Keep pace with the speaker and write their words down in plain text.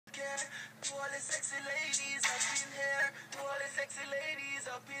To all the sexy ladies up in here. To all the sexy ladies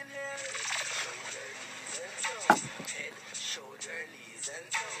up in here. Head, shoulder, knees and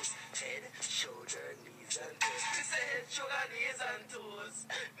toes. Head, shoulder, knees and toes. Me say head, shoulder, knees and toes.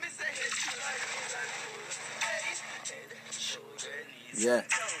 Me say head, shoulder, knees and toes. Hey, head, shoulder, knees and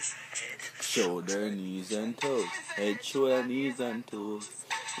toes. Head, Shoulder, knees and toes. Head, shoulder, knees and toes.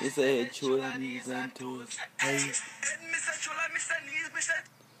 Me say head, shoulder, knees and toes. Hey. Head, me say shoulder, me say knees, me say.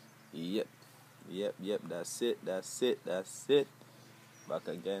 Yep. That's it. Back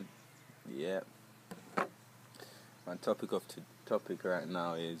again. Yep. My topic right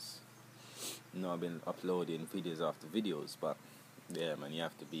now is, I've been uploading videos after videos, but yeah, man, you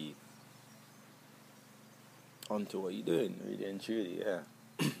have to be onto what you're doing, really and truly, yeah.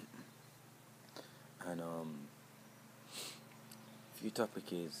 And few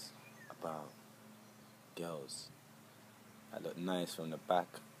topic is about girls that look nice from the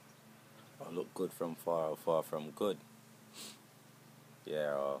back, or look good from far, or far from good.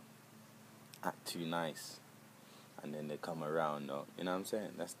 Yeah, or act too nice, and then they come around, or, you know what I'm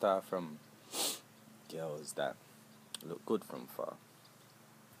saying? Let's start from girls that look good from far.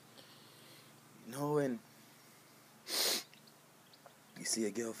 You know, when you see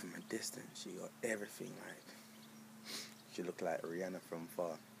a girl from a distance, she got everything, like, she look like Rihanna from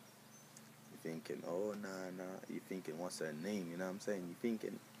far. You're thinking, oh, nah. You're thinking, what's her name? You know what I'm saying? You're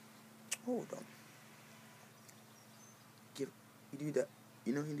thinking, hold on. You do that.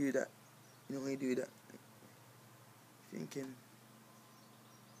 You know you do that. You know when you do that. Thinking,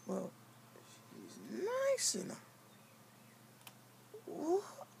 well, she's nice, you know. What?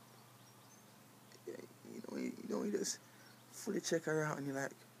 Yeah, you just fully check her out, and you're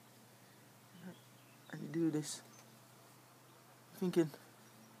like, and you do this. Thinking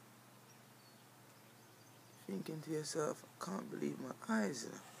to yourself, I can't believe my eyes,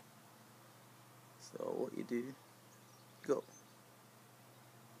 you know. So what you do, go.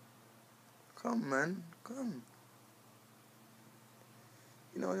 Come, man, come.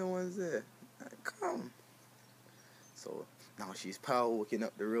 You know the ones there, like, come. So now she's power walking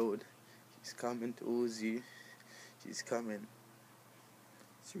up the road. She's coming towards you. She's coming.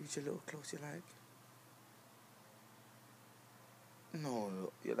 She reach a little close, you're like, no,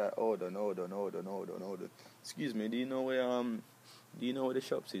 you're like, hold on. Excuse me, do you know where the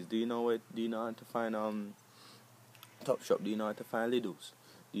shops is? Do you know how to find Top Shop? Do you know how to find Lidl's?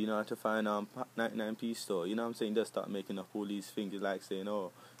 Do you know how to find 99p store? You know what I'm saying? Just start making up all these things, like saying,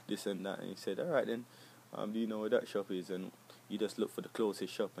 oh, this and that, and he said, alright then, do you know where that shop is? And you just look for the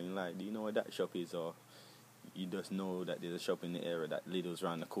closest shop, and you're like, do you know where that shop is? Or you just know that there's a shop in the area, that Lidl's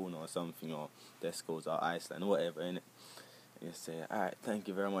around the corner or something, or Tesco's or Iceland, whatever, innit? And you say, alright, thank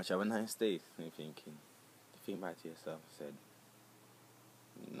you very much, have a nice day. And you're thinking, you think back to yourself, said,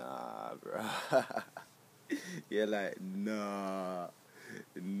 nah, bro. You're like, nah.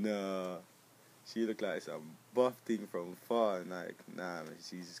 She look like some buff thing from far, and like, nah, man,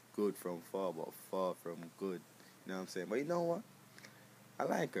 she's good from far, but far from good. You know what I'm saying? But you know what? I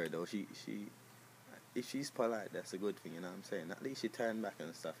like her though. She if she's polite, that's a good thing. You know what I'm saying? At least she turned back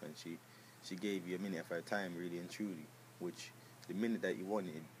and stuff, and she gave you a minute of her time, really and truly. Which the minute that you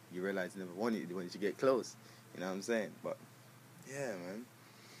wanted, you realize you never wanted it when you get close. You know what I'm saying? But yeah, man.